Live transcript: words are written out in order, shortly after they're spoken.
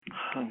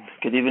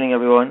Good evening,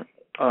 everyone.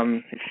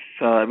 If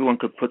everyone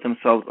could put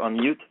themselves on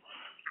mute,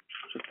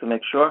 just to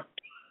make sure.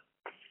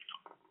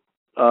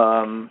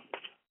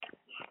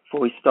 Before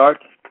we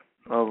start,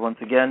 once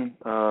again,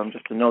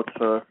 just a note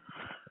for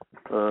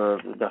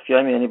Daf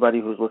Yomi, anybody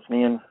who's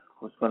listening in,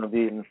 who's going to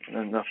be in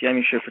Daf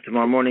Yomi shir for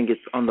tomorrow morning,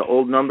 it's on the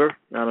old number,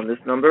 not on this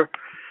number.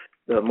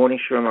 The morning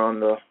shirim are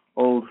on the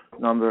old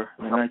number,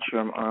 and the night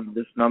shirim are on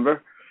this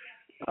number.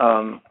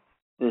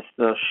 This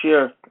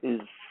shir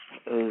is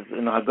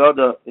in the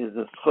Haggadah is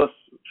a schus,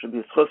 should be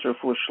a schus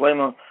refuah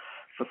shlema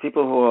for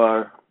people who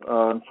are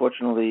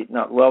unfortunately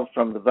not well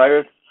from the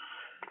virus.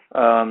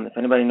 If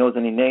anybody knows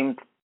any names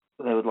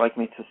they would like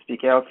me to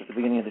speak out at the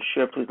beginning of the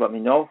shir, please let me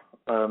know.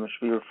 It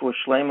should be refuah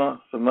shlema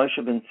for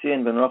Moshe ben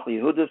Tzion ben Rachel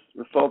Yehudis,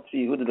 Rafal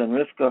Tzvi Yehuda ben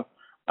Rivka,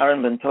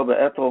 Aaron ben Toba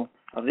Ethel,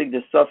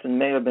 Avigdor Safin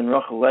Meir ben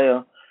Rachel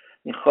Leah,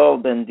 Michal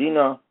ben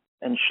Dina,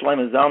 and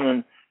Shlomo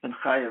Zalman ben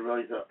Chaya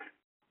Roiza.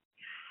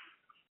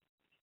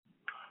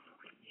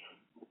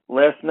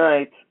 Last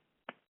night,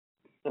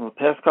 in the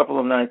past couple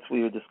of nights,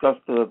 we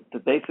discussed the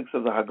basics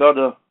of the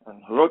Haggadah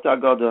and Harot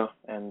Haggadah,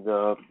 and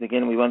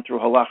again we went through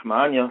Halach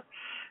Ma'anya.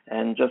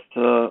 And just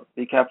to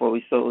recap what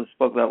we spoke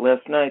about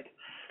last night,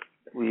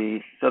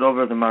 we said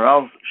over the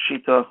Maral's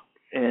Shita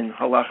in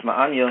Halach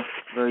Ma'anya,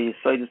 very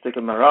Yisaidistic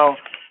of Maral,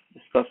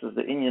 discusses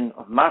the inyan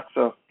of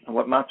Matzah and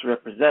what Matzah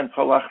represents.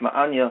 Halach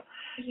Ma'anya,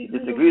 he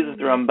disagrees with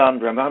the Ramban.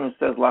 The Ramban who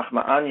says Lach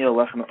Ma'anya,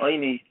 Lach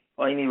Ma'oini,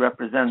 Oini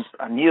represents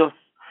Anios,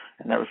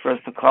 and that refers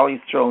to Klal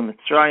Yisrael and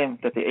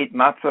Mitzrayim, that they ate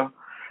matzah.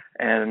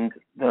 And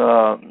the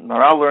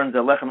Maral learns that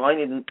Lechem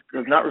Oini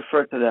does not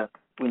refer to that.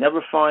 We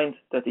never find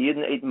that the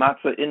Yidden ate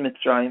matzah in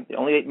Mitzrayim. They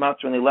only ate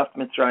matzah when they left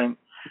Mitzrayim.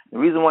 The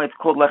reason why it's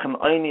called Lechem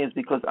Oini is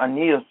because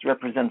Anios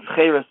represents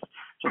Cheres.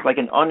 Just like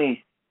an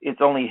Ani,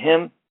 it's only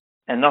him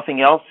and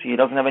nothing else. He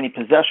doesn't have any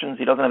possessions.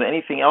 He doesn't have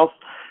anything else.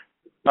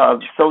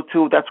 So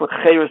too, that's what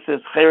Cheres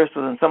is. Cheres is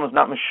when someone's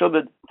not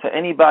meshubed to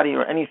anybody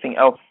or anything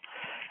else.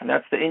 And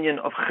that's the inyan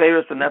of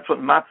cheres, and that's what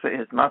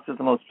matzah is. Matzah is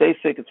the most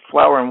basic. It's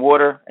flour and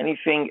water.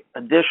 Anything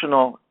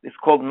additional is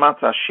called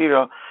matzah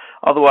ashira.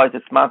 Otherwise,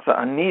 it's matzah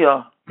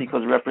aniyah,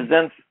 because it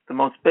represents the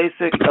most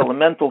basic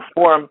elemental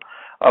form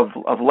of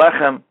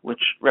lechem,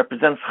 which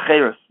represents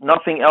cheres.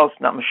 Nothing else,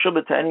 not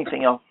meshubah to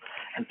anything else.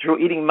 And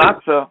through eating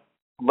matzah,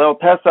 Leil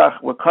Pesach,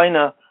 we're kind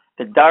of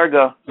the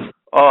darga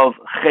of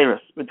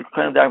cheres.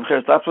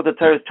 That's what the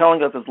Torah is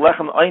telling us, is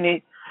lechem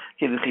oini,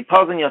 ki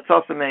v'chipazin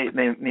yatzasa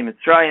mi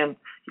Mitzrayim.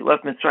 He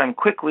left Mitzrayim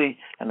quickly,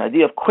 and the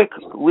idea of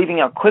leaving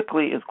out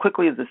quickly is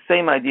the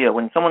same idea.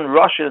 When someone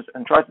rushes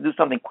and tries to do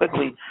something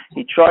quickly,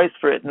 he tries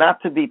for it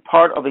not to be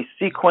part of a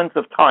sequence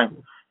of time.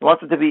 He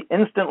wants it to be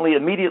instantly,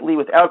 immediately,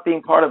 without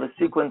being part of a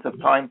sequence of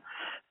time.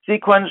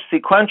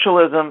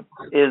 Sequentialism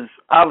is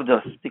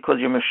avdus, because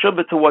you're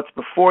meshubah to what's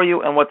before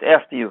you and what's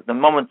after you, the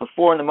moment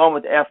before and the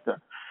moment after.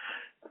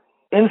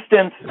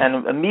 Instant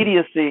and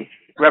immediacy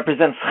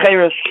represents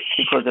cheres,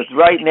 because it's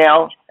right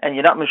now, and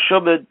you're not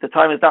meshubed. The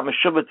time is not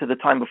meshubed to the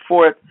time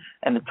before it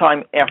and the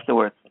time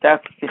afterwards.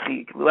 That's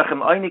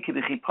lechem oini ki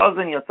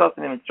b'chipazon yatzas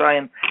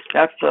mitzrayim.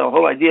 That's the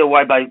whole idea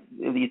why by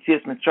the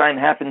Yetzias Mitzrayim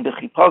happened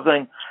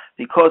b'chipazon,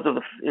 because of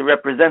it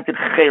represented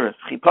cheres.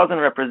 Chipazon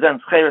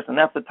represents cheres, and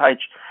that's the taich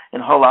in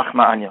Halach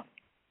Ma'anya.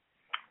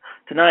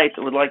 Tonight,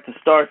 I would like to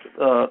start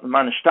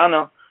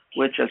Manishtana,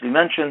 which, as we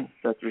mentioned,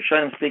 that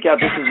Rishonim speak out.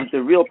 This is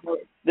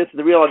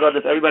the real Haggadah.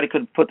 If everybody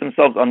could put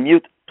themselves on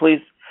mute, please.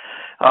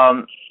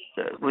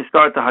 We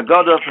start the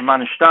Haggadah from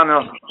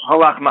Manishtana.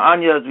 Halach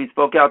Ma'anya, as we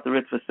spoke out, the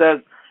Ritva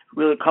says,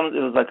 really comes.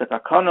 It was like a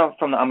takana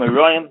from the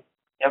Amoraim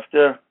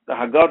after the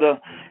Haggadah.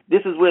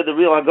 This is where the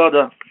real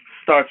Haggadah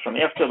starts from.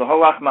 After the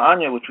Halach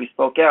Ma'anya, which we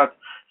spoke out,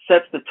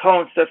 sets the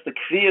tone, sets the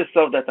kviyah,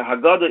 so that the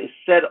Haggadah is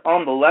said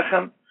on the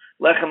lechem.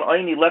 Lechem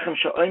oini, lechem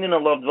sha'oinin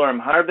alav dvarim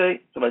harbe.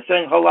 So by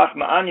saying Halach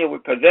Ma'anya, we're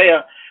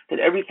kaveya that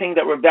everything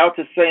that we're about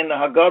to say in the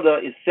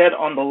Haggadah is said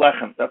on the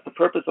lechem. That's the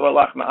purpose of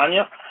Halach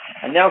Ma'anya.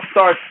 And now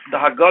starts the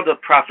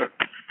Haggadah proper.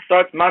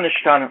 Starts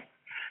Manishtana.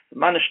 The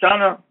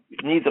Manishtana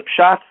needs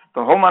a pshat.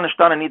 The whole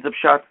Manishtana needs a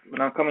pshat. We're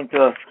now coming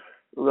to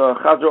the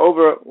Chazar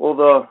over all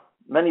the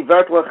many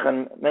vertlach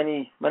and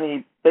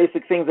many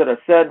basic things that are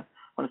said.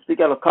 I want to speak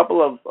out a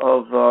couple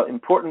of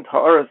important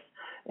ha'aras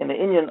in the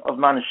inyan of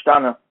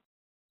Manishtana.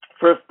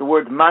 First, the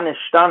word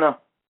manishtana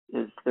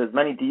there's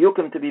many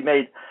diyukim to be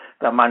made.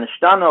 That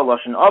manishtana,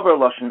 lashon aver,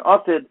 lashon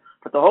atid,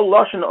 but the whole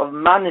lashon of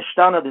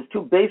manishtana, there's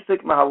two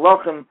basic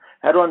mahalachim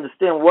how to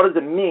understand what does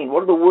it mean.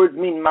 What do the words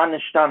mean,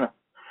 manishtana?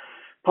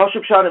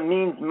 Pashup Shana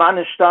means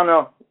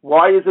manishtana.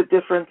 Why is it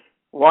different?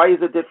 Why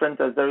is it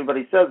different? As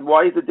everybody says,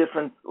 why is it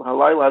different?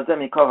 Halayla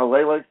hazem yikal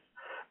halaylos.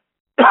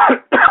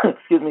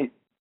 Excuse me.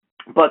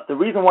 But the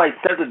reason why it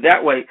says it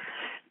that way,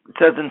 it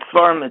says in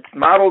Svarim, it's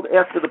modeled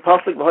after the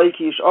pasuk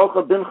v'hoiki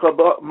yishalcha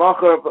bincha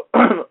machar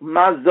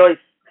mazois,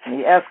 and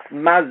he asks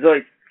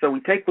mazois. So we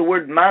take the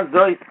word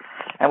mazois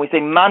and we say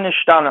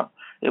manishtana.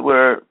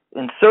 We're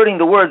inserting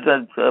the words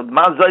as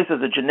mazois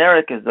as a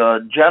generic, as a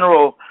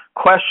general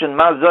question,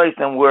 mazois,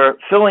 and we're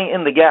filling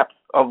in the gaps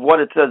of what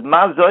it says.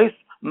 Mazois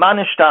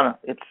manishtana.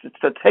 It's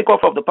a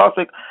takeoff of the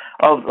pasuk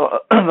of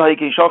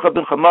v'hoiki yishalcha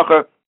bincha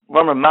machar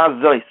Ma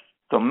Zois.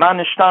 So Ma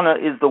Nishtana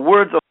is the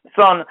words of the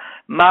son,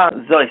 Ma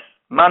Zois.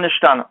 Ma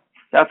Nishtana.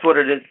 That's what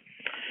it is.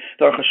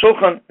 The Aruch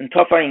HaShulchan in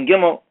Tafayin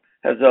Gimel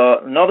has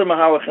another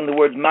mahalach in the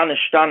words Ma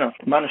Nishtana.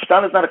 Ma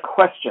Nishtana is not a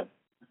question.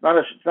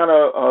 It's not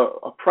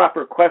a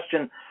proper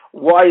question.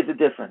 Why is it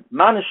different?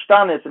 Ma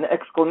Nishtana is an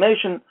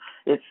exclamation.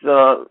 It's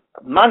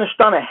Ma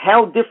Nishtana,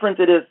 how different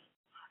it is.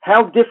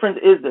 How different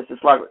is this?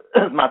 It's like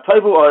Ma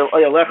Toivu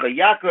Oyalecha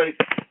Yaakov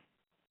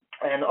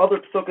and other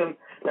psukim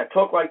that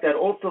talk like that.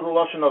 Also, the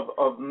lashon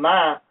of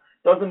Ma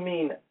doesn't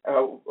mean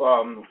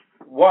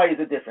why is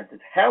it different.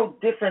 It's how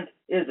different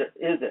is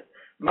it?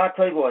 Ma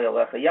Toivu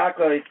Oyalecha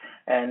Yaakov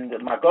and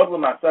Ma Godlu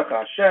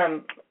Masecha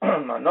Hashem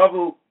Ma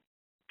Novu.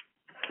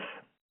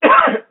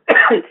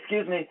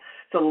 Excuse me.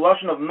 So the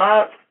lashon of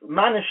Ma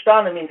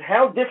Nishtana means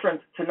how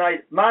different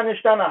tonight. Ma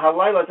Nishtana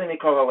Halayla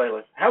Zinikol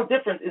Halaylas. How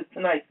different is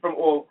tonight from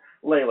all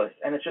Laylas?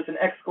 And it's just an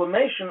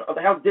exclamation of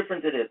how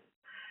different it is.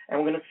 And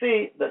we're going to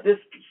see that this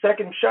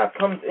second shot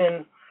comes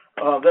in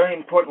very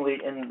importantly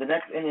in the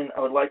next inyan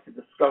I would like to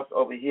discuss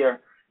over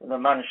here in the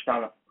Ma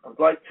Nishtana. I would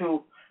like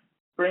to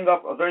bring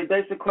up a very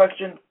basic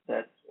question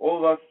that all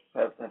of us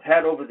have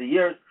had over the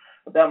years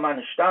about Ma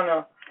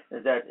Nishtana,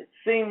 is that it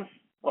seems,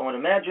 one would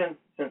imagine,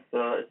 since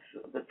the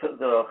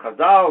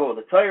Chazal or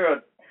the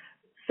Torah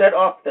set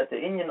up that the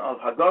inyan of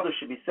Haggadah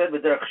should be said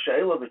with derech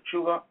she'ela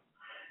v'tshuva,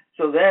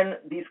 so then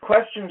these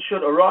questions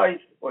should arise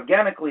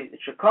organically. It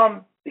should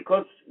come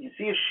because you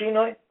see a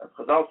shinoi, as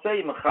Chazal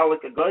say,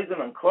 mechalik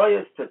agoizim and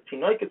kloyas to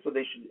tinoiket, so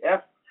they should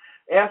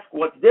ask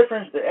what's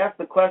different. They ask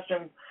the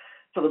question.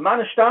 So the Ma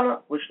Nishtana,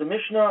 which the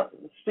Mishnah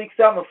speaks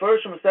out in the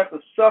first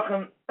Masechtas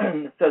Pesachim,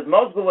 it says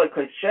Mozgul like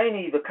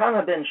Sheni v'kan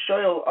haben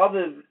shoyel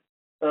aviv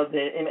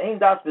the im ein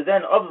das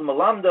b'zen aviv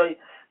malamdoi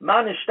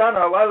Ma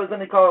Nishtana alayla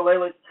zenikol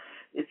alayla.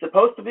 It's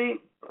supposed to be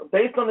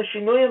based on the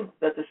shinuyim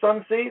that the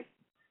son sees.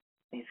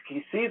 He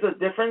sees a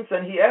difference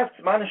and he asks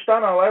Ma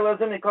Nishtana alayla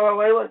zenikol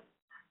alayla.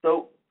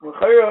 So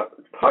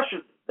it's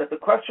pashut that the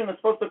question is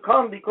supposed to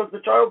come because the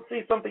child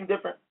sees something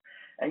different.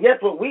 And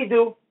yet what we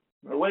do,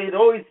 the way it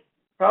always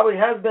probably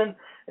has been,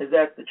 is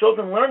that the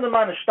children learn the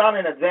Ma Nishtana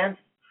in advance,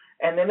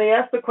 and then they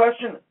ask the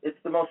question. It's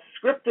the most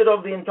scripted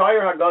of the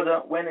entire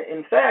Haggadah, when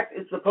in fact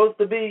it's supposed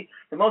to be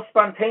the most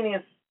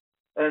spontaneous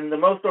and the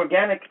most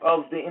organic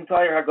of the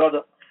entire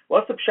Haggadah.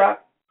 What's the pshat?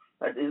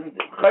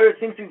 It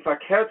seems to be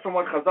verkehrt from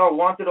what Chazal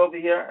wanted over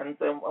here, and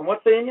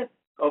what's the inyan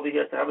over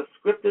here, to have a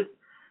scripted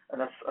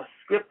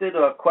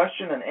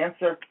question and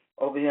answer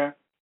over here.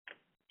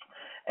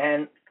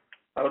 And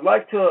I would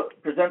like to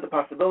present the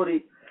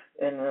possibility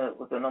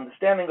with an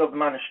understanding of the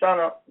Ma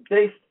Nishtana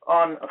based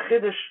on a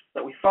chiddush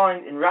that we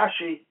find in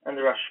Rashi and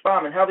the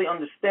Rashbam, and how they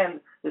understand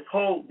this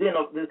whole din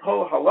of this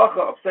whole halacha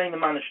of saying the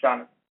Ma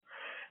Nishtana.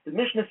 The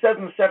Mishnah says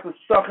in Masechtas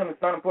Pesachim,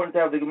 it's not important to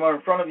have the Gemara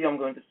in front of you. I'm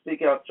going to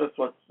speak out just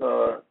what's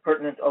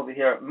pertinent over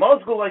here.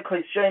 Mozgul like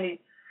kais sheni,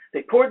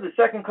 they poured the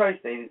second kais,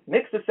 they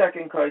mixed the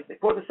second kais, they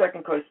poured the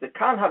second kais. The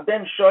kan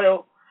haben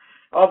shoyel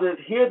of it.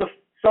 Here the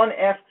son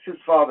asks his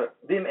father,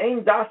 Vim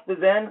ein das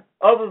bezen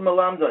aviv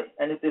malamdoi,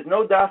 and if there's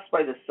no das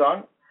by the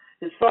son,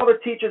 his father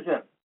teaches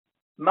him.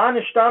 Ma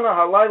Nishtana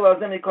halayla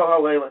zenikol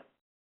halayla.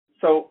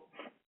 So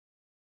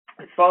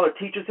his father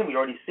teaches him. We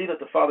already see that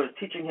the father is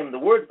teaching him the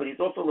words, but he's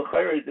also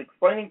l'chayra, he's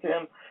explaining to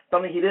him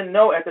something he didn't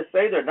know at the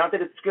Seder. Not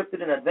that it's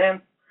scripted in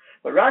advance,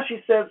 but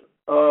Rashi says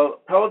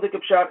Peladik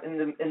Pshat in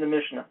the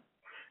Mishnah.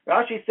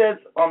 Rashi says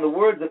on the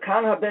word the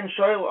kan haben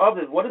shoyel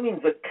aviv. What do it mean?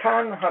 The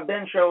kan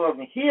haben shoyel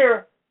aviv.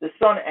 Here the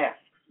son asks.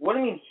 What do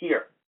you mean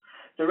here?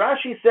 So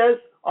Rashi says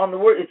on the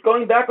word, it's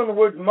going back on the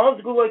words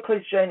Mozguloi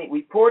Kais Sheni.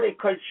 We poured a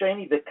Kais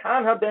Sheni, the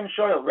Kan haben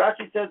shoyel.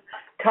 Rashi says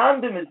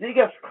Kan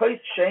b'mezigas Kais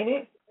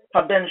Sheni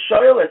haben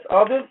shoyel es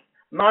aviv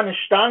Ma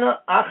Nishtana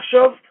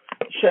achshav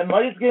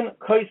shemoizgin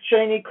Kais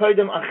Sheni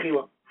koidem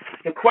achila.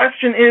 The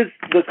question is,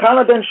 the Kan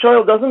haben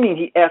shoyel doesn't mean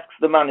he asks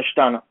the Ma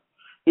Nishtana.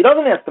 He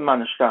doesn't ask the Ma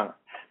Nishtana.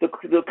 The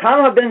Kan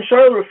haben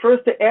shoyel refers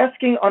to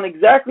asking on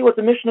exactly what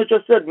the Mishnah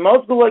just said.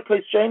 Mozguloi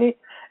Kais Sheni,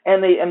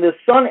 and the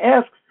son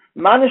asks,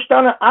 Ma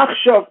Nishtana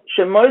achshav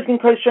shemoizgin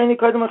Kais Sheni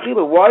koidem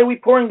achila. Why are we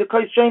pouring the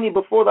Kais Sheni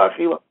before the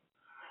achila?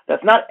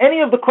 That's not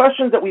any of the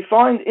questions that we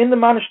find in the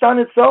Ma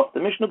Nishtana itself.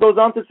 The Mishnah goes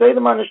on to say the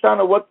Ma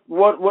Nishtana. What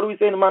do we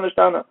say in the Ma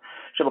Nishtana?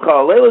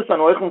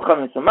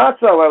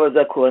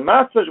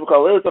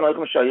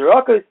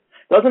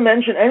 Doesn't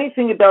mention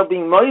anything about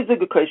being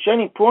moizig a Kais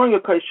Sheni, pouring a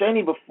Kais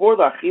Sheni before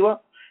the achila.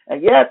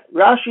 And yet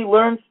Rashi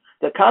learns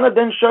that Kana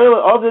ben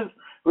Shoyel Aviv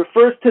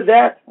refers to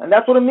that, and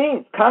that's what it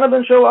means. Kana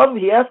ben Shoyel Aviv.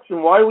 He asks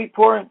him, why are we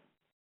pouring?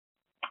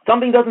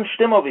 Something doesn't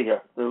stim over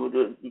here.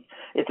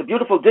 It's a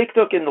beautiful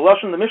diktuk in the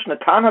Lashon of the Mishnah,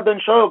 Kana ben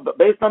Shoyel,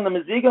 based on the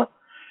Meziga,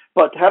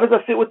 but how does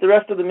that fit with the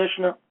rest of the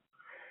Mishnah?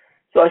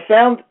 So I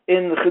found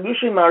in the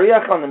Chidushei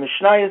Mariach on the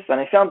Mishnayos, and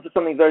I found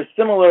something very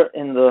similar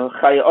in the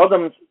Chayei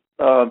Adam's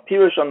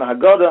Pirush on the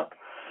Haggadah,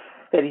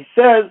 that he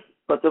says,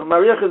 but the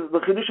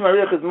Chidushei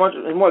Mariach is much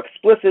more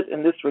explicit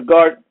in this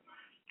regard,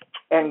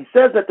 and he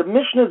says that the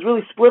Mishnah is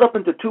really split up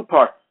into two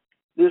parts.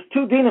 There's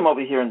two dinim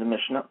over here in the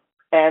Mishnah,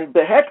 and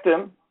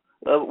Behektim,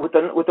 with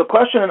a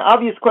question, an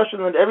obvious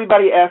question that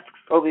everybody asks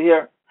over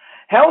here,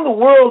 How in the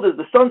world is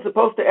the son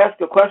supposed to ask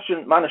a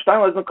question?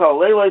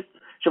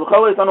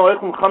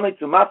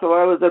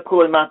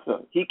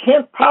 He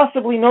can't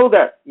possibly know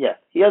that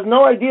yet. He has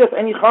no idea if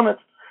any chametz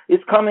is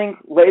coming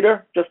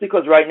later, just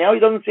because right now he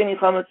doesn't see any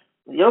chametz.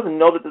 He doesn't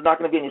know that there's not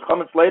going to be any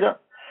chametz later.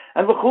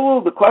 And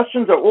the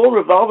questions are all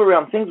revolve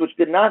around things which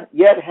did not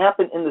yet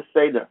happen in the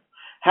Seder.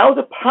 How is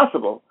it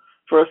possible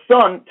for a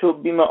son to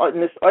be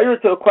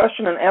misayir to a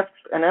question and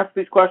ask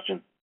these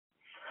questions?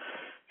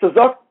 So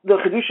Zok the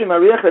Chedushim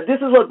Ariach that this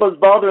is what was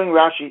bothering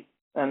Rashi,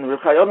 and Reb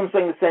Chaim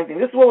saying the same thing.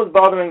 This is what was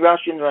bothering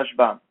Rashi and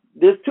Rashbam.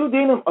 There's two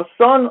dinim: a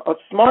son, a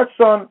smart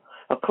son,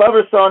 a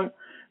clever son.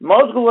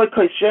 Mazgulay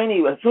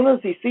Kaisheni. As soon as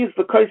he sees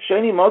the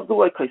Kaisheni,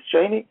 Mazgulay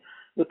Kaisheni,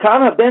 the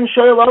Kana ben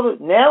Shoyel.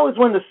 Now is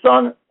when the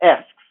son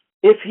asks.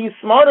 If he's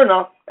smart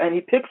enough and he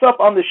picks up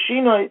on the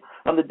shinoi,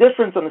 on the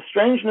difference, on the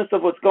strangeness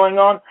of what's going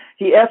on,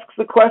 he asks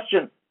the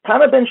question.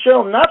 Kana ben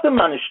Shoyel, not the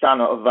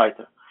manishtana of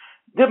Vaita.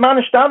 The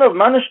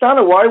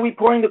manishtana, why are we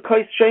pouring the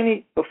kais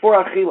sheni before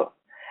achila?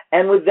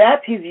 And with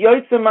that, he's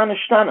yoytze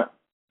manishtana.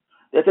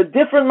 There's a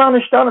different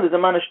manishtana. There's a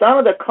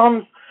manishtana that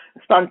comes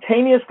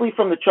spontaneously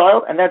from the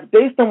child, and that's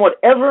based on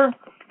whatever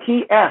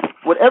he asks.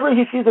 Whatever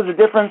he sees as a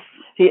difference,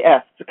 he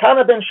asks.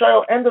 Kana ben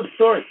Shail, end of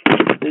story.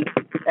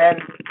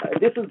 And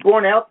this is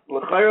borne out,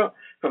 l'chayra,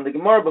 from the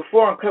Gemara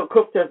before on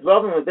Kuf Tes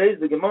Vav in the days.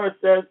 The Gemara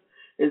says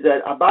is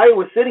that Abaye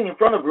was sitting in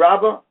front of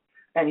Rabbah,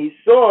 and he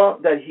saw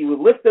that he would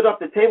lifted up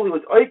the table. He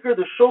was oiker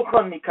the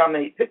shulchan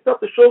mikame. He picked up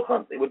the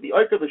shulchan. They would be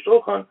oiker the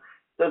shulchan.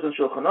 Says in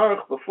Shulchan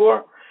Aruch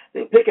before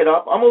they pick it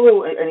up.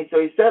 Amalu, and so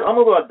he said,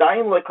 Amalu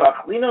adayim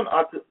lekachlinon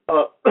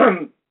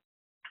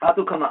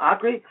atu kama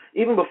akri.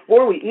 Even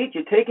before we eat,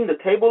 you're taking the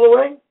table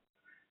away.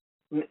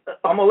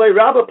 Amalei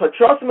Rabba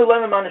patrasim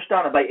elem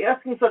manishtana. By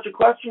asking such a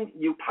question,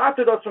 you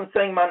parted us from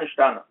saying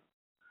manishtana.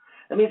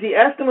 That means he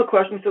asked him a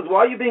question. He says, "Why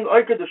are you being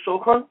oiker the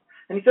shulchan?"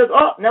 And he says,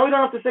 "Oh, now we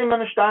don't have to say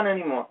manishtana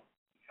anymore."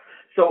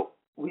 So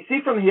we see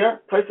from here,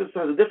 Tosfos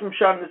has a different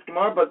shot in this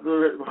Gemara, but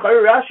the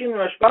Rashi and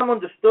Rashbam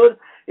understood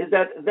is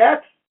that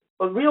that's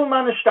a real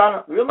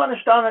manishtana. Real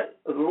manishtana,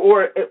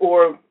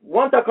 or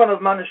one takon of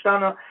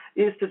manishtana,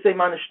 is to say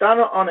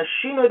manishtana on a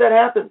shino that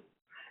happened.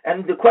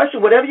 And the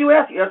question, whatever you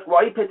ask,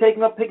 why are you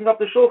picking up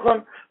the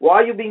shulchan? Why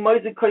are you being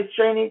moizik kais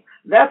sheni?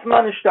 That's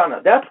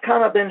manishtana. That's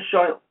kana ben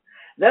shoyl.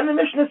 Then the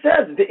Mishnah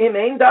says, the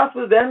imein das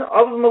was then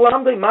of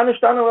malamde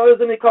manishtana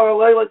loyazim.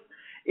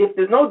 If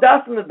there's no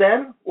das in the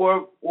ben,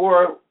 or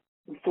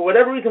for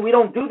whatever reason we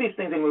don't do these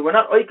things anymore, we're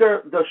not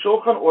oiker the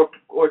shulchan,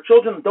 or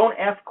children don't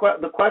ask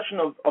the question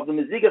of the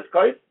mezigas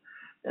kais,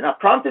 they're not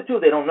prompted to,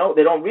 they don't know,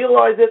 they don't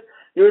realize it.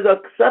 There is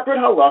a separate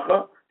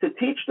halacha to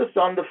teach the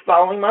son the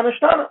following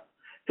manishtana,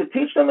 to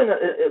teach them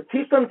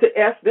to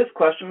ask this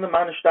question, the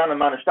manishtana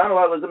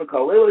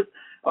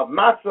of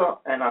matzah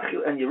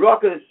and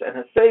yirakas and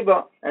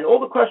haseba and all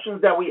the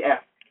questions that we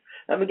ask.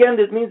 And again,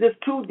 this means there's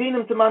two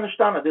dinim to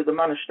manishtana. There's a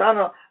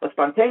manishtana, a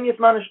spontaneous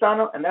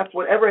manishtana, and that's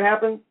whatever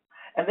happens.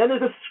 And then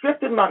there's a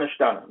scripted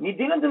manishtana.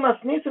 Midina de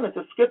masnisin, it's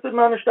a scripted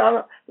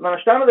manishtana. The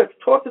manishtana that's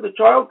taught to the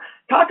child.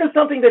 Taka is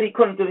something that he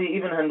couldn't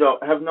even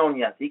have known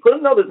yet. He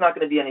couldn't know there's not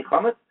going to be any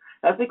chametz.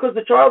 That's because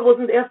the child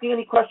wasn't asking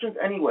any questions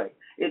anyway.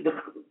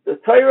 The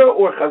Torah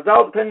or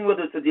Chazal, depending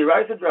whether it's a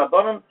Diraisa or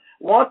Rabbanon,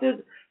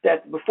 wanted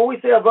that before we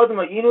say Avodim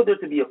Hayinu, there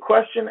to be a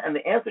question, and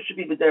the answer should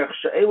be B'derech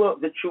She'ela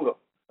V'tshuva.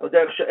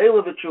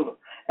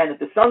 And if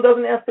the son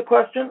doesn't ask the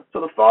question, so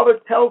the father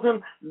tells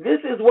him,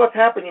 this is what's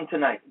happening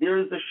tonight. There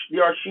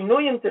are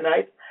shinuyim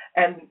tonight,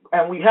 and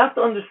we have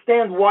to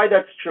understand why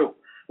that's true.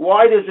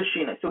 Why there's a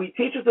shinui. So he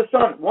teaches the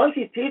son. Once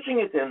he's teaching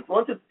it to him,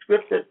 once it's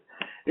scripted,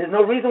 there's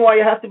no reason why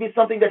it has to be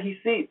something that he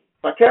sees.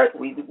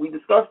 We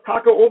discussed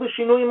taka all the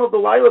shinuyim of the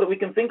laila that we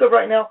can think of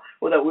right now,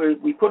 or that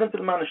we put into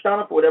the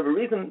manishtana for whatever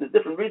reason. There's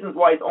different reasons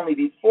why it's only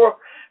these four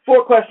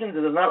questions,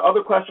 and there's not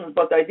other questions.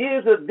 But the idea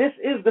is that this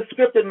is the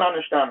scripted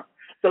manishtana.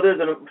 So there's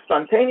a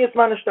spontaneous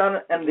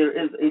manishtana and there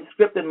is a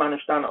scripted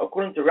manishtana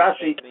according to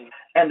Rashi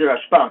and the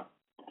Rashbam,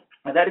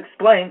 and that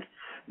explains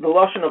the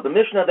lashon of the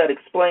Mishnah. That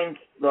explains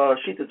the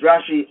Shitas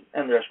Rashi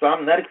and the Rashbam,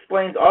 and that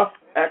explains us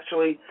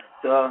actually.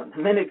 The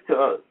minute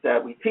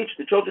that we teach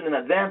the children in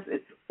advance,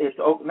 it's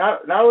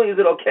not only is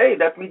it okay,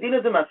 that's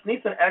Medina de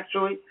Masnifen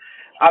actually.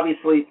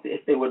 Obviously,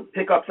 if they would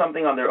pick up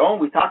something on their own,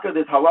 we talk about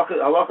this halacha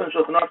and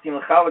shulchan aruch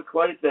timachalik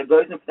klois that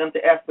goes for them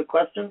to ask the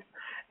questions.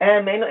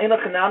 And in a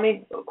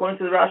chanami, according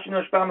to the Rashi and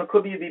Rashbam, it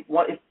could be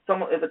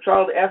if a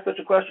child asks such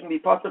a question, be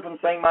possible from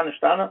saying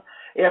manishtana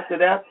after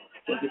that.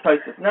 So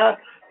it's not.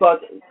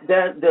 But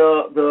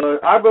the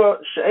arba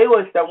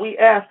she'elos that we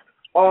ask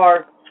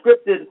are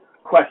scripted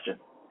questions.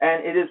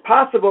 And it is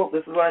possible,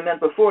 this is what I meant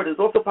before, it is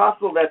also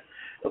possible that,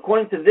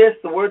 according to this,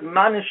 the word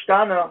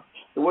manishtana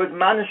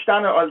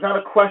is not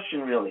a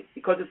question really,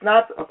 because it's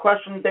not a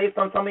question based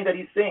on something that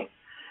he's seeing.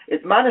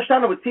 It's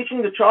manishtana, we're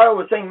teaching the child,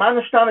 we're saying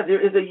manishtana, there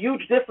is a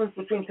huge difference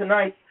between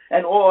tonight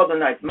and all other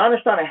nights.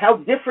 Manishtana, how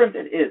different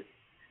it is.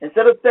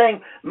 Instead of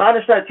saying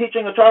manishtana,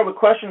 teaching a child a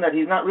question that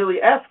he's not really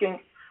asking,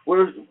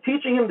 we're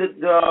teaching him that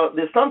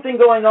there's something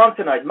going on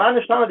tonight.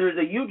 Manishtana, there is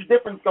a huge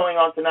difference going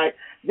on tonight.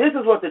 This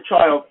is what the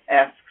child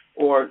asks,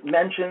 or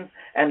mentions,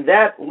 and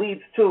that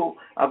leads to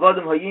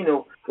Avodim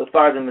Hayinu, the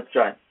Fardim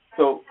Mitzrayim.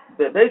 So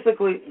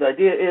basically, the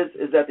idea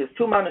is that there's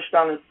two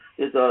manishtanas.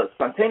 There's a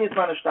spontaneous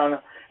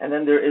manishtana, and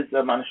then there is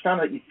a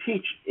manishtana that you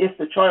teach if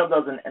the child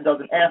doesn't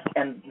ask,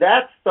 and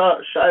that's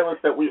the shilas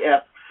that we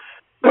ask.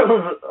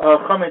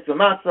 Chametz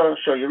v'matzah,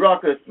 shor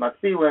yirakas,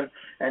 matzilin,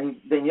 and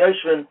ben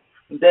yoshvin,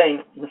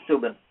 ben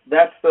mesubin.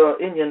 That's the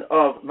inyan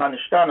of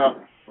manishtana.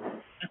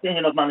 The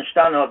inyan of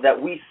manishtana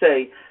that we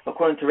say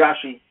according to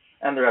Rashi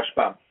and the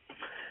Rashbam.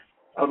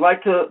 I would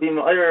like to be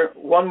ma'ir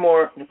one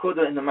more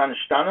nekuda in the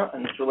manishtana,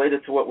 and it's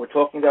related to what we're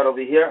talking about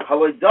over here.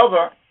 Haloi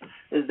davar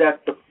is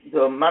that the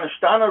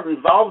manishtana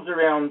revolves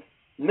around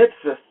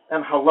mitzvahs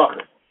and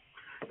halachas.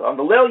 So on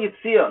the Leil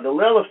Yitzia, the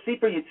Leil of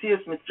Sipur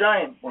Yitzias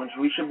Mitzrayim,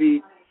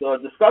 the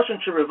discussion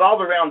should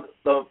revolve around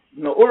the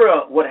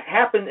Me'ura, what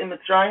happened in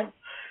Mitzrayim.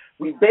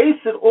 We base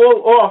it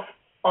all off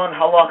on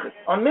halachas,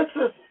 on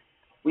mitzvahs.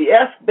 We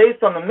ask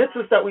based on the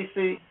mitzvahs that we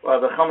see,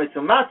 the Chametz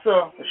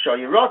Matzah, the Shor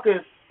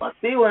Yirakas,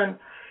 Matzilin.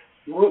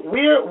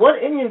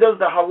 What inyan does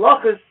the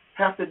halachas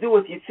have to do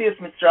with Yitzias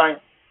Mitzrayim?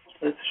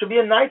 It should be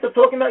a night of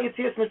talking about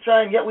Yitzias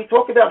Mitzrayim, yet we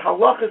talk about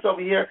halachas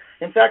over here.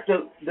 In fact,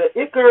 the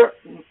ikar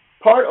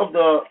part of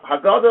the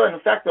Haggadah, and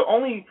in fact the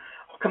only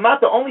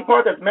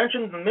part that's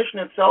mentioned in the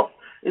Mishnah itself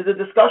is a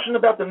discussion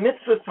about the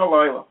mitzvahs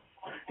halayla.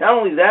 Not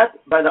only that,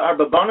 by the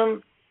Arba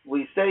Banim,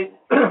 we say,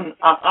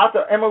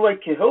 Ata Emeloi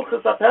ki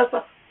Hilchas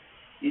HaPesach.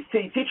 You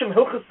teach him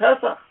Hilchas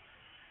Pesach.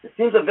 It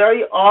seems a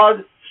very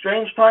odd,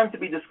 strange time to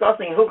be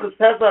discussing Hilchas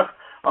Pesach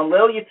on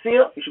Leil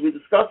Yitzia. We should be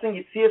discussing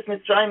Yitzias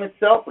Mitzrayim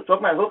itself. We're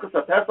talking about Hilchas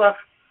HaPesach.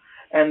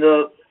 And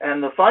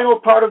the final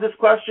part of this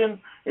question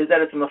is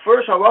that it's in the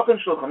first halakha in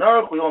Shulchan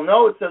Aruch. We all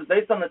know it says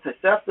based on the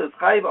Tosefta, it's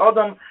Chayiv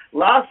Adam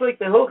Lasik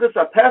BeHilchas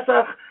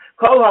HaPesach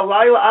Kol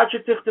Halayla Ad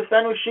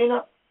Shetichtefenu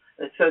Shina.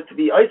 It says to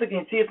be Isaac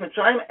in Yitzias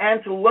Mitzrayim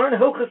and to learn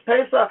Hilchas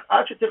Pesach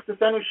Ad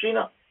Shetichtefenu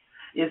Shina.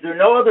 Is there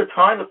no other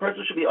time the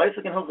person should be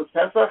Isaac in Hilchas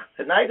Pesach?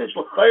 Tonight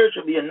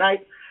should be a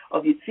night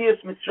of Yitzias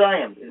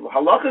Mitzrayim.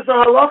 Halachas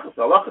are halachas.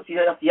 Halachas you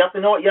have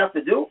to know what you have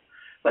to do.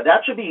 But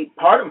that should be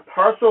part and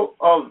parcel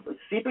of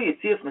Sipur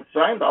Yitzias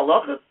Mitzrayim, the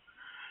halachas.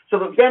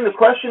 So again, the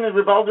question is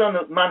revolves around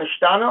the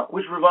manishtana,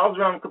 which revolves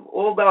around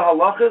all about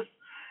halachas.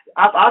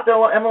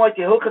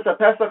 Hilchas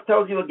HaPesach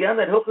tells you again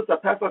that Hilchas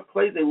HaPesach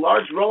plays a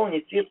large role in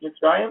Yitzias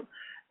Mitzrayim.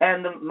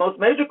 And the most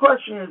major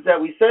question is that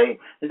we say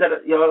is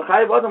that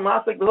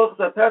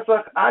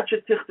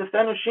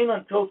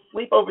until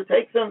sleep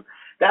overtakes him.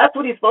 That's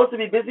what he's supposed to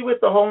be busy with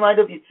the whole night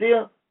of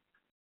Yitzia.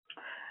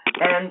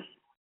 And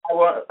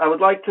I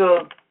would like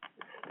to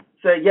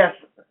say yes.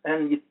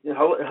 And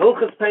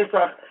Hilchas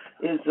Pesach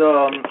is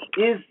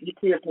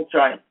Yitzias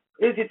Mitzrayim.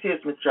 Is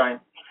Yitzias Mitzrayim.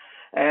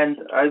 And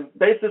I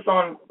base this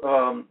on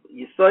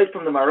Yisod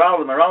from the Maral.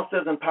 The Maral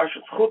says in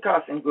Parshas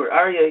Chukas in Gur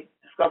Aryeh,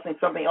 discussing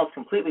something else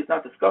completely. It's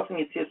not discussing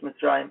Yitzias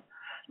Mitzrayim.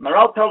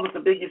 Maral tells us a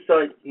big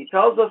Yisod. He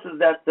tells us is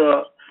that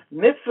the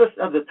mitzvahs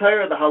of the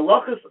Torah, the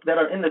halachas that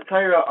are in the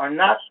Torah, are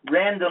not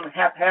random,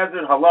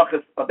 haphazard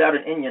halachas about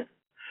an inyan.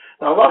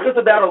 The halachas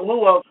about a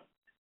lulav,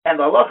 and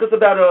the halachas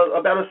about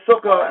a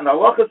sukkah, and the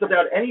halachas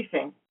about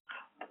anything,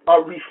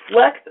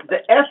 reflect the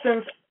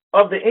essence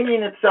of the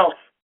inyan itself.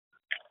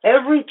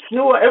 Every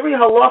tnuah, every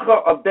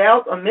halacha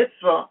about a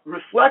mitzvah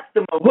reflects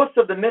the mahus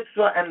of the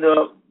mitzvah, and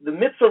the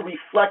mitzvah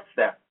reflects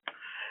that.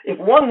 If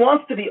one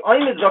wants to be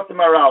oimid Dr.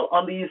 Maral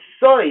on the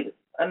yisod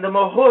and the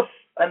mahus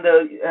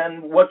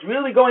and what's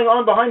really going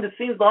on behind the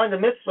scenes behind the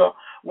mitzvah,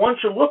 one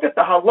should look at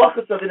the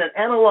halachas of it and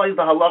analyze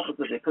the halachas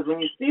of it. Because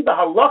when you see the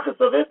halachas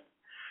of it,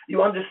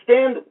 you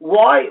understand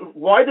why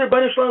the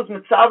Rebbeinu Shalom is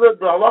mitzvah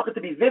the halacha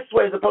to be this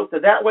way as opposed to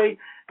that way.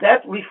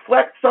 That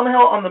reflects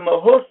somehow on the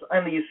mahus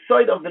and the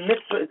yisod of the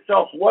mitzvah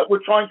itself, what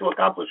we're trying to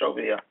accomplish over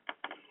here.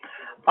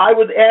 I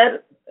would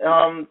add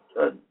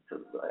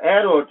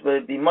or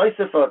to be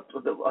meisef a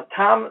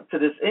tam to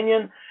this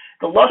inyan.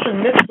 The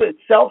lashon mitzvah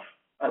itself,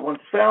 I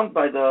once found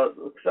by the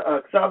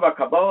Ksav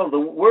HaKabbalah, the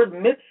word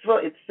mitzvah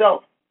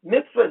itself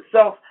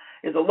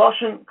is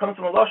comes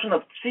from a lashon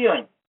of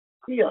tzion.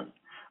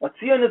 A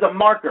tzion is a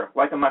marker,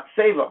 like a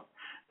matseva,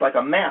 like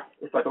a map.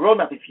 It's like a road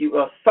map. If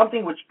you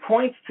something which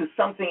points to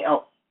something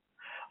else.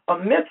 A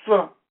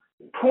mitzvah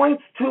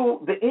points to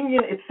the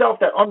inyan itself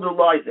that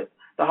underlies it.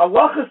 The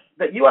halachas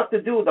that you have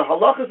to do, the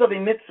halachas of a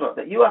mitzvah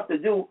that you have to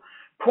do,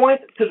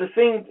 point to the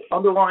thing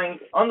underlying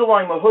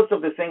mahus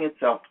of the thing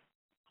itself.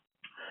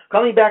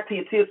 Coming back to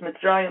Yitzias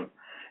Mitzrayim,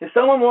 if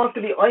someone wants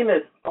to be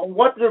oimid on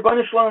what the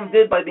Rebbeinu Shalom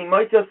did by being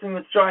Yitzias in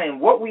Mitzrayim,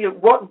 what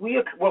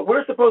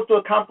we're supposed to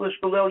accomplish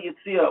below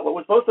Yitzia, what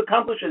we're supposed to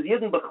accomplish as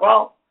Yidden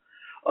B'chlal,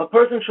 a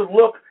person should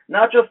look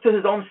not just to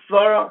his own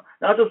svara,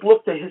 not just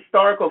look to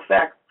historical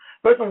facts.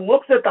 A person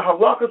looks at the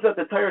halachas that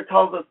the Torah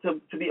tells us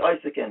to be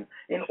Isaac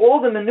in all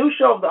the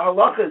minutiae of the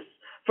halachas,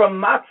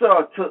 from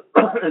matzah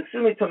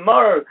to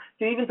mar,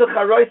 to even to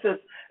charaisis.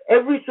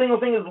 Every single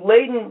thing is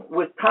laden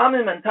with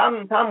tamim and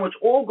tamim, which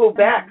all go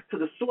back to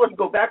the source,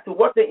 go back to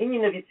what the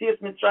inyan of Yitzias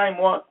Mitzrayim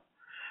was.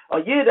 A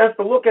Yid has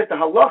to look at the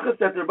halachas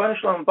that the Rebbeinu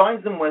Shalom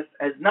binds him with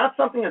as not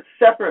something that's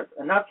separate,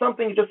 and not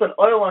something just an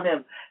oil on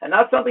him, and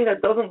not something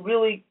that doesn't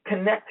really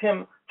connect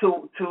him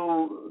to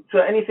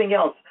anything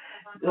else.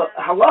 The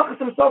halachas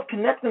himself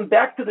connect him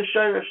back to the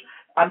shayrish.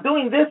 I'm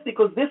doing this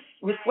because this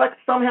reflects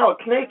somehow a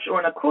knech or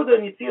an akuda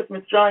in Yetzias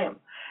Mitzrayim.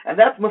 And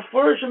that's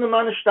mefurish in the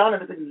Manishtana.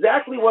 That's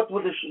exactly what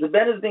the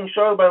Ben is being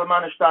shown by the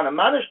Manishtana.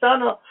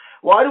 Manishtana,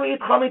 why do we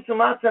eat chametz and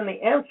matzah? And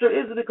the answer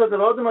is because of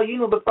Odom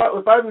Ayinu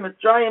b'Farad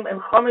Mitzrayim, and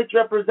chametz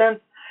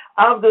represents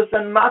avdus,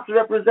 and matzah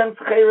represents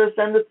cheres,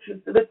 and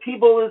the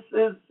tibul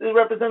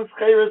represents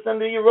cheres,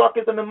 and the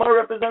yerokes and the mar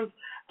represents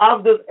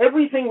avdus.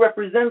 Everything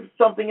represents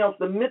something else.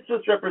 The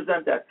mitzvahs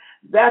represent that.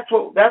 That's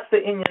the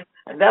inyan,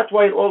 and that's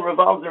why it all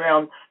revolves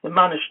around the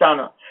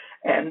Manishtana.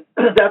 And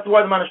that's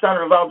why the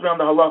Manishtana revolves around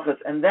the halachas.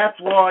 And that's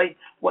why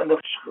when the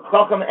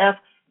Chacham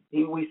asks,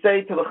 we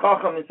say to the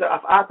Chacham, he says,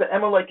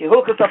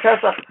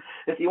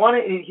 he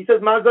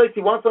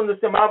wants to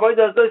understand,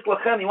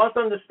 he wants to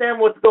understand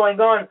what's going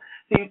on.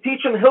 So you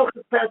teach him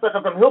Hilchas Pesach,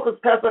 and from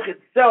Hilchas Pesach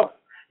itself,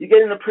 you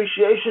get an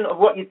appreciation of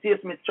what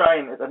Yetzias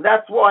Mitzrayim is. And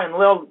that's why in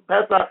Leil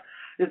Pesach,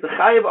 is the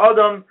Chayiv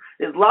Adam,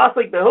 is last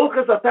like the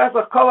Hilchas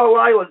Pesach Kol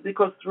Halayla, is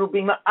because through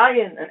being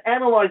ma'ayin and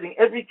analyzing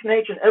every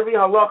knech and every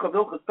halach of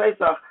Hilchas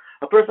Pesach,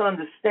 a person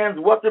understands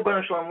what the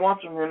Rebbeinu Shalom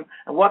wants from him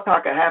and what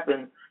taka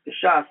happened to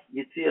Shas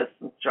Yetzias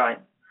Mitzrayim.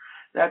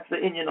 That's the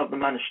inyan of the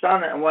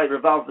Manishtana and why it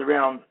revolves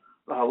around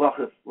the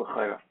halachas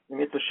l'chayra. In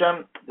Mitzvah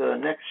Shem, the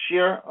next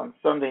year on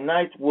Sunday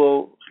night,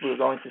 we're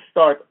going to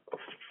start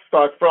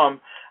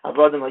from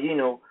Avodim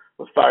Hayinu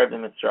with Farad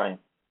in Mitzrayim.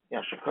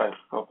 Yeah, Shukayach.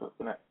 Hope to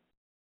connect.